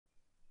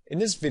In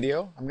this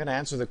video, I'm going to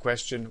answer the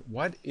question,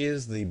 what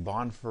is the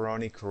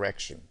Bonferroni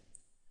correction?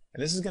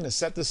 And this is going to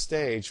set the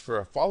stage for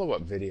a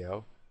follow-up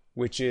video,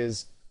 which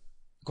is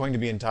going to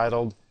be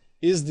entitled,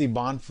 Is the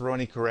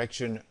Bonferroni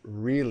correction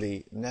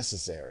really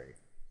necessary?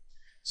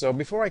 So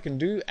before I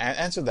can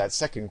answer that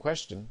second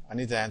question, I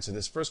need to answer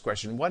this first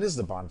question, what is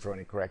the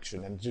Bonferroni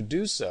correction? And to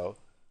do so,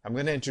 I'm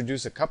going to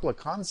introduce a couple of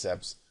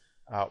concepts,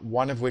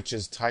 one of which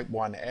is type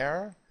 1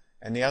 error,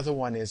 and the other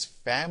one is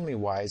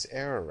family-wise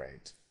error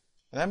rate.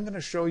 And I'm going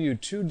to show you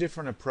two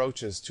different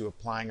approaches to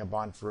applying a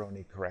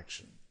Bonferroni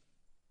correction.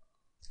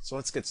 So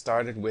let's get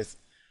started with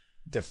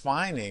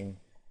defining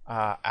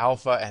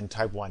alpha and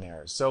type 1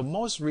 errors. So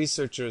most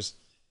researchers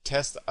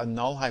test a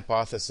null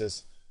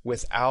hypothesis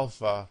with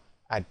alpha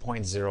at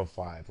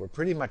 0.05. We're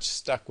pretty much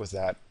stuck with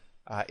that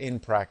in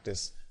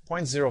practice.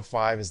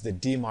 0.05 is the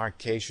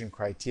demarcation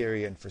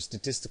criterion for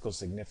statistical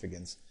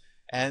significance.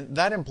 And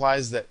that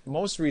implies that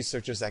most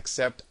researchers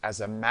accept as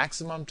a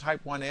maximum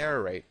type 1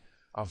 error rate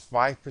of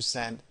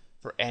 5%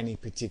 for any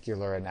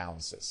particular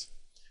analysis.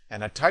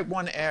 And a type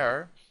 1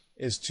 error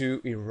is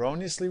to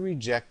erroneously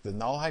reject the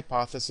null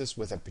hypothesis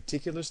with a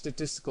particular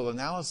statistical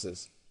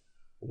analysis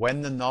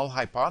when the null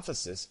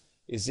hypothesis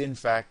is in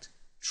fact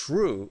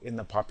true in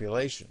the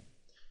population.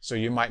 So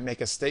you might make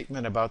a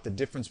statement about the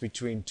difference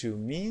between two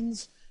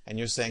means, and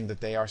you're saying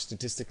that they are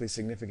statistically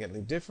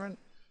significantly different,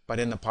 but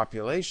in the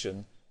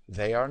population,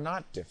 they are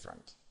not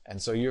different.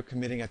 And so you're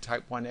committing a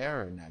type 1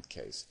 error in that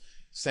case.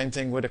 Same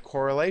thing with a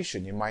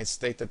correlation. You might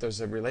state that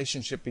there's a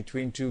relationship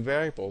between two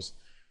variables,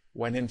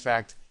 when in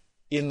fact,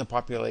 in the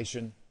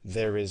population,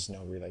 there is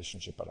no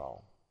relationship at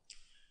all.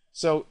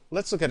 So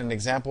let's look at an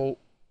example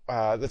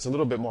that's a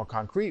little bit more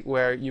concrete,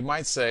 where you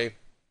might say,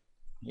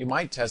 you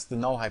might test the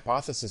null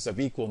hypothesis of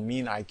equal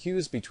mean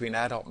IQs between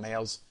adult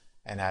males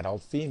and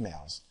adult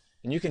females.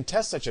 And you can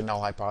test such a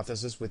null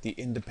hypothesis with the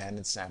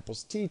independent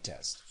samples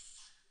t-test.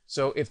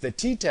 So if the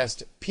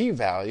t-test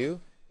p-value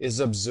is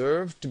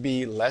observed to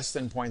be less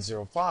than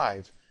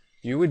 0.05,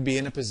 you would be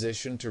in a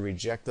position to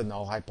reject the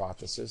null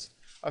hypothesis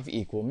of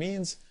equal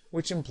means,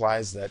 which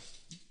implies that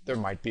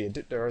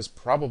there is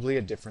probably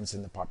a difference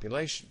in the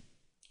population.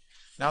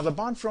 Now the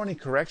Bonferroni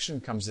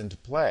correction comes into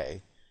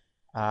play,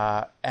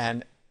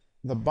 and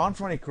the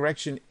Bonferroni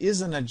correction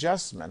is an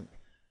adjustment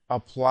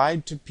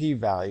applied to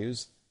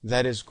p-values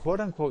that is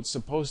quote-unquote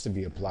supposed to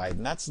be applied.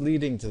 And that's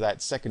leading to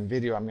that second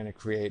video I'm going to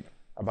create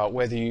about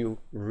whether you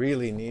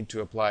really need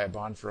to apply a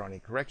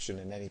Bonferroni correction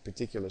in any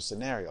particular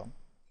scenario.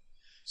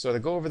 So to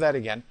go over that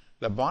again,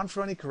 the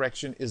Bonferroni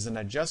correction is an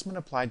adjustment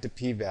applied to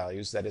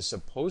p-values that is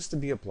supposed to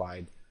be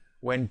applied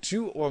when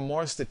two or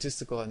more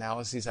statistical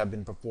analyses have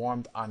been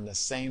performed on the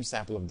same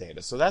sample of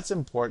data. So that's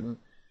important.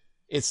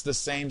 It's the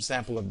same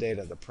sample of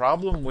data. The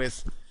problem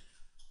with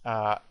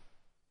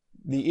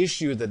the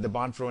issue that the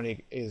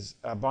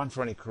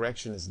Bonferroni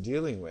correction is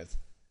dealing with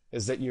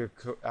is that you're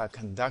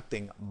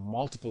conducting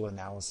multiple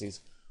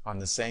analyses on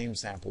the same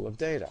sample of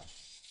data.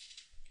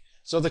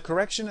 So the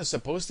correction is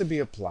supposed to be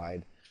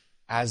applied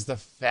as the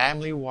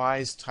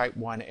family-wise type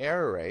 1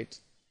 error rate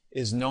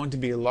is known to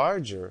be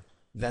larger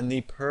than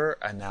the per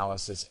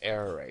analysis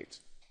error rate.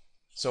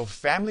 So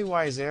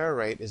family-wise error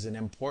rate is an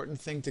important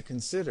thing to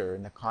consider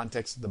in the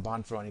context of the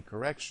Bonferroni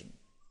correction,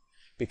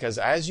 because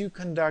as you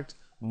conduct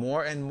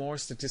more and more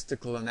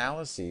statistical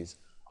analyses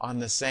on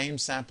the same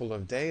sample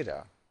of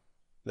data,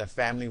 the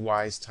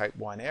family-wise type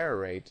 1 error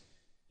rate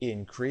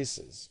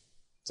increases.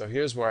 So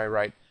here's where I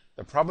write,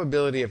 the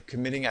probability of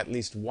committing at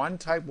least one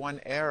type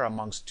 1 error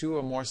amongst two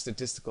or more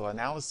statistical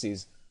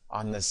analyses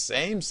on the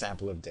same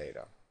sample of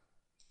data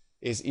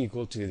is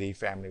equal to the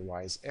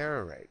family-wise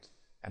error rate.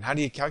 And how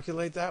do you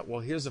calculate that? Well,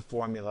 here's a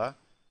formula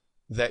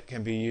that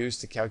can be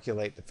used to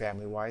calculate the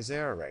family-wise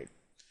error rate.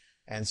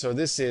 And so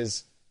this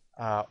is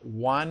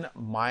 1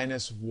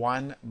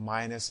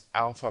 minus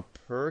alpha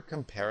per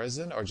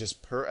comparison, or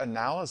just per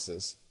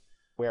analysis,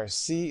 where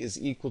C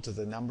is equal to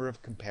the number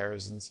of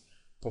comparisons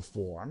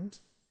performed.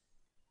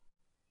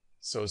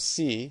 So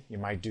C, you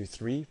might do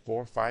 3,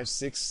 4, 5,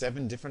 6,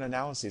 7 different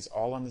analyses,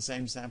 all on the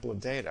same sample of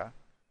data.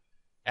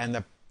 And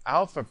the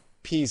alpha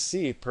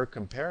PC per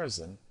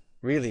comparison,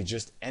 really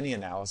just any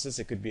analysis,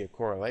 it could be a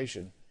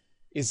correlation,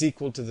 is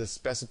equal to the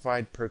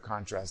specified per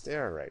contrast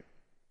error rate.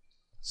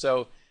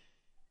 So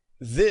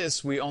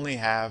this we only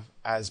have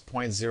as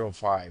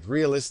 0.05.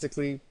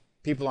 Realistically,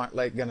 people aren't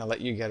going to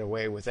let you get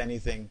away with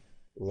anything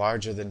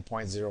larger than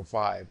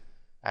 0.05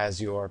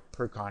 as your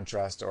per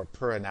contrast or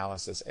per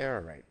analysis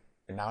error rate.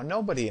 Now,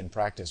 nobody in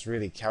practice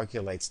really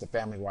calculates the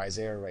family-wise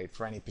error rate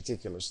for any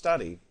particular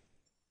study,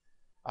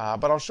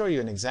 but I'll show you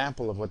an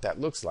example of what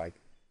that looks like.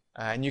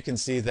 And you can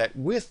see that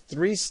with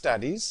 3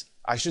 studies,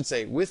 I should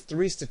say with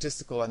 3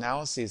 statistical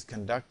analyses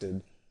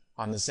conducted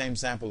on the same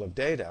sample of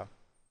data,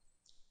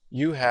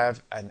 you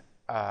have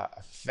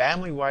a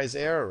family-wise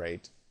error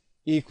rate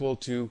equal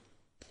to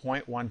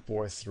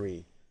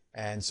 0.143.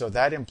 And so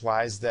that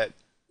implies that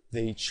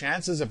the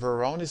chances of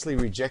erroneously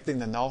rejecting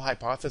the null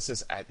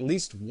hypothesis at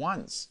least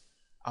once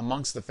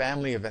amongst the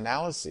family of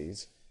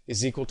analyses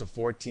is equal to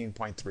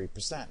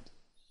 14.3%.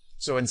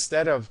 So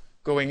instead of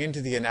going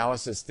into the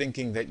analysis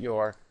thinking that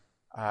you're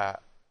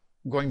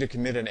going to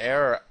commit an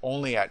error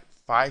only at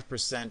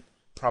 5%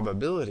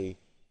 probability,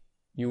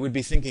 you would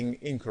be thinking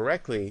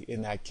incorrectly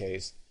in that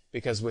case,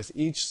 because with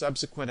each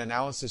subsequent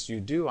analysis you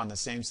do on the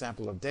same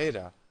sample of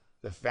data,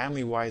 the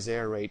family-wise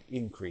error rate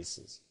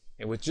increases.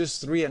 And with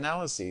just 3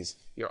 analyses,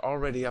 you're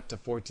already up to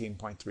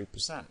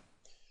 14.3%.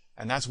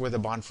 And that's where the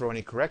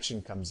Bonferroni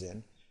correction comes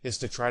in, is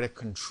to try to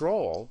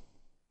control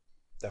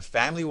the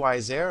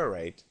family-wise error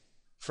rate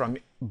from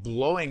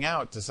blowing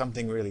out to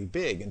something really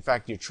big. In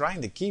fact, you're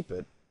trying to keep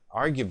it,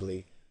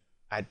 arguably,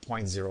 at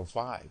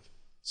 0.05.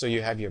 So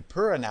you have your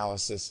per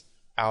analysis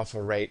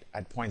alpha rate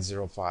at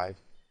 0.05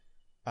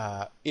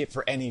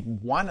 for any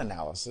one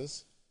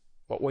analysis.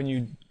 But when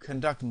you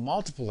conduct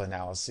multiple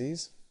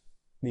analyses,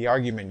 the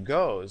argument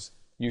goes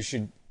you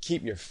should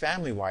keep your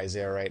family-wise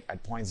error rate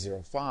at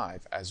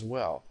 0.05 as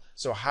well.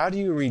 So how do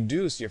you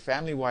reduce your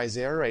family-wise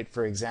error rate,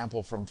 for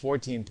example, from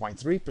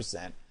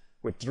 14.3%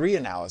 with 3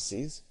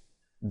 analyses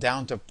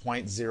down to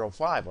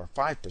 0.05 or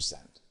 5%?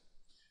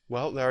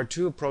 Well, there are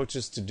 2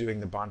 approaches to doing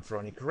the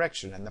Bonferroni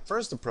correction, and the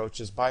first approach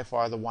is by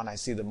far the one I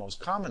see the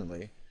most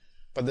commonly,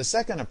 but the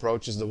second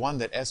approach is the one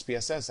that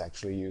SPSS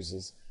actually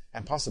uses,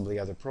 and possibly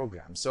other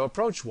programs. So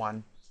approach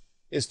 1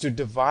 is to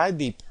divide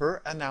the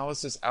per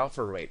analysis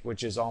alpha rate,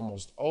 which is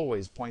almost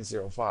always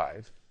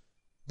 0.05,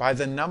 by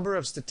the number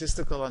of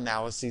statistical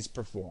analyses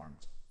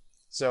performed.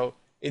 So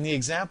in the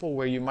example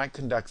where you might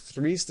conduct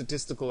 3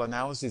 statistical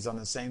analyses on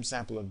the same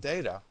sample of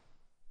data,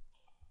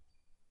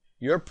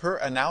 your per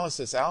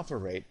analysis alpha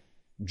rate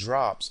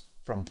drops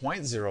from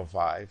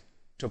 0.05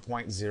 to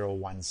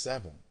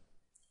 0.017.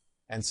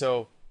 And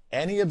so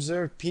any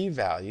observed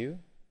p-value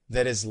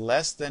that is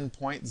less than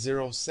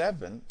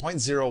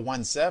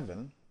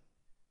 0.017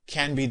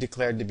 can be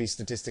declared to be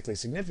statistically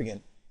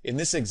significant in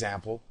this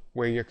example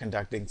where you're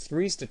conducting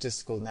 3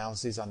 statistical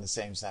analyses on the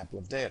same sample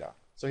of data.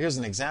 So here's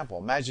an example.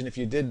 Imagine if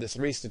you did the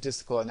 3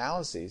 statistical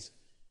analyses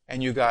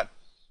and you got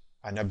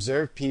an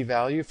observed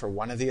p-value for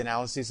one of the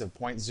analyses of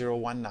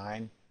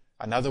 0.019,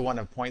 another one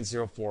of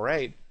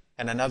 0.048,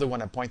 and another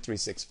one of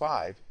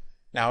 0.365.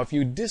 Now, if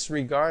you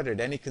disregarded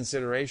any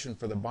consideration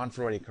for the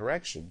Bonferroni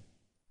correction,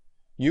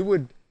 you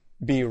would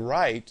be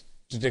right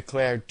to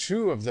declare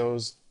 2 of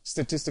those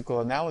statistical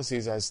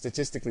analyses as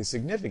statistically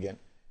significant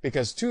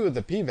because 2 of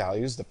the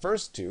p-values, the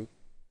first 2,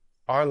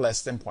 are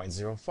less than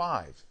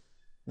 0.05.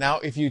 Now,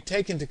 if you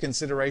take into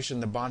consideration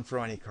the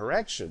Bonferroni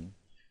correction,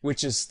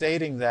 which is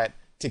stating that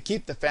to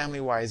keep the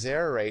family-wise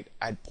error rate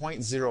at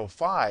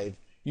 0.05,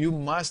 you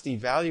must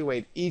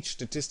evaluate each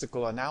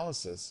statistical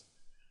analysis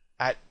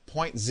at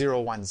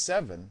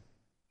 0.017,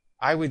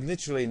 I would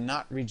literally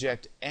not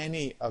reject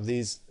any of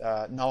these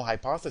null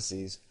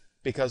hypotheses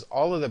because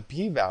all of the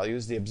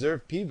p-values, the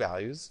observed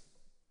p-values,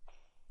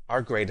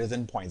 are greater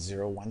than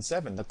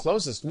 0.017. The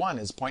closest one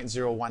is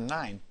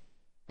 0.019,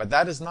 but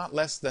that is not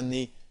less than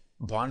the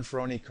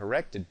Bonferroni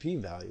corrected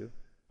p-value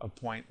of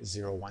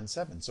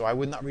 0.017. So I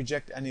would not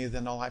reject any of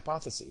the null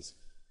hypotheses.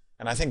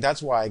 And I think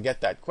that's why I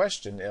get that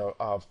question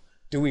of,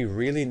 do we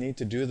really need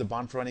to do the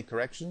Bonferroni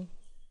correction?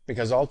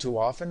 Because all too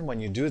often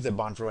when you do the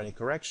Bonferroni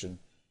correction,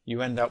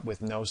 you end up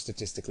with no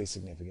statistically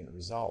significant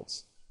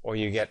results, or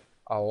you get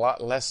a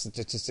lot less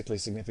statistically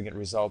significant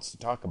results to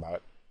talk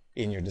about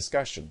in your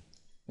discussion.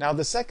 Now,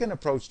 the second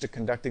approach to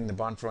conducting the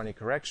Bonferroni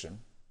correction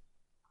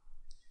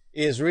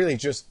is really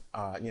just,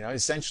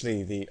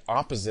 essentially the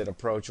opposite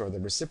approach or the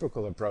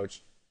reciprocal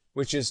approach,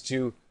 which is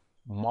to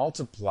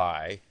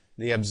multiply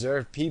the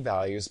observed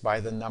p-values by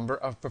the number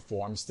of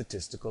performed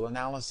statistical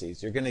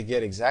analyses. You're going to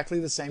get exactly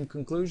the same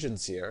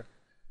conclusions here,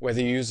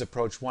 whether you use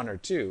approach 1 or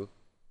 2.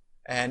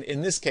 And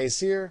in this case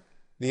here,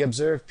 the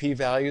observed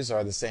p-values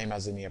are the same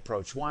as in the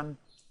approach 1.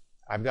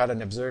 I've got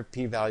an observed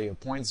p-value of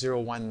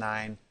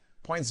 0.019,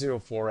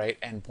 0.048,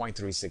 and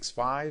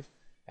 0.365.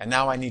 And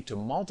now I need to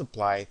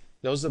multiply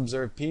those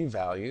observed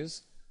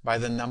p-values by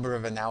the number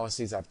of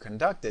analyses I've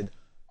conducted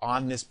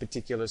on this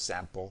particular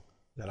sample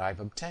that I've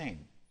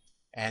obtained.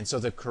 And so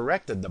the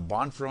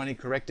Bonferroni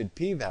corrected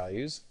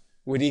p-values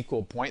would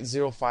equal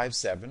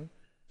 0.057,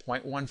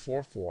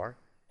 0.144,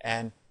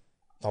 and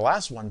the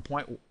last one,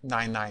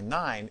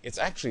 0.999, it's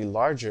actually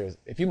larger.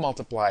 If you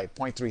multiply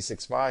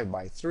 0.365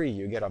 by 3,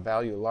 you get a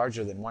value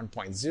larger than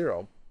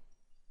 1.0.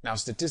 Now,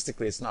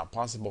 statistically, it's not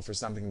possible for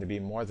something to be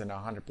more than a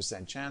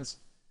 100% chance.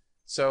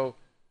 So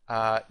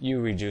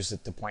you reduce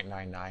it to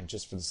 0.99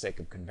 just for the sake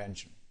of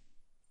convention.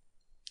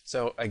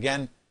 So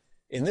again,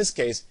 in this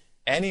case,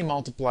 any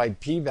multiplied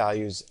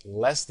p-values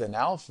less than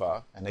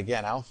alpha, and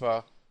again,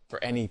 alpha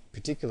for any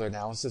particular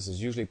analysis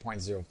is usually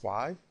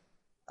 0.05,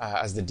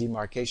 as the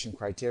demarcation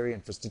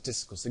criterion for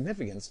statistical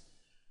significance,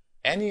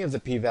 any of the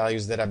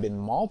p-values that have been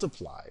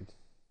multiplied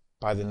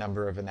by the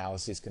number of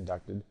analyses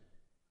conducted,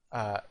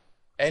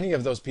 any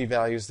of those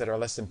p-values that are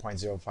less than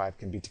 0.05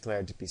 can be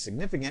declared to be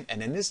significant,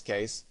 and in this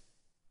case,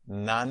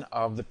 none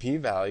of the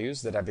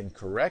p-values that have been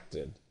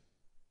corrected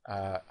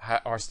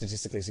are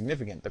statistically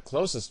significant. The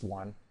closest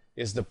one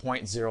is the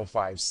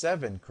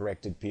 0.057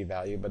 corrected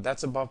p-value, but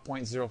that's above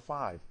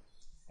 0.05.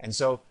 And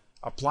so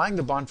applying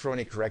the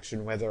Bonferroni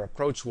correction, whether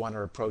approach 1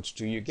 or approach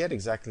 2, you get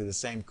exactly the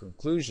same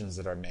conclusions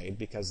that are made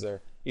because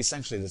they're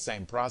essentially the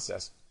same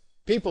process.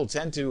 People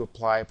tend to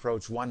apply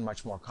approach 1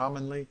 much more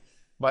commonly,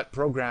 but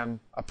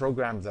a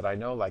program that I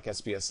know, like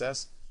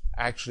SPSS,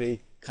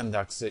 actually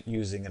conducts it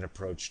using an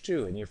approach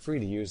 2, and you're free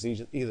to use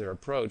either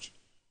approach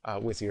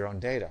with your own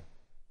data.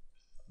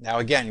 Now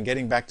again,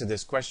 getting back to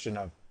this question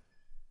of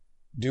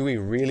do we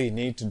really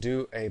need to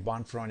do a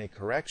Bonferroni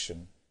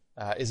correction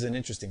is an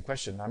interesting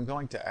question. I'm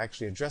going to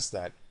actually address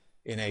that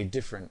in a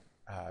different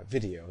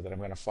video that I'm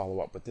going to follow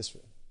up with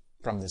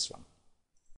from this one.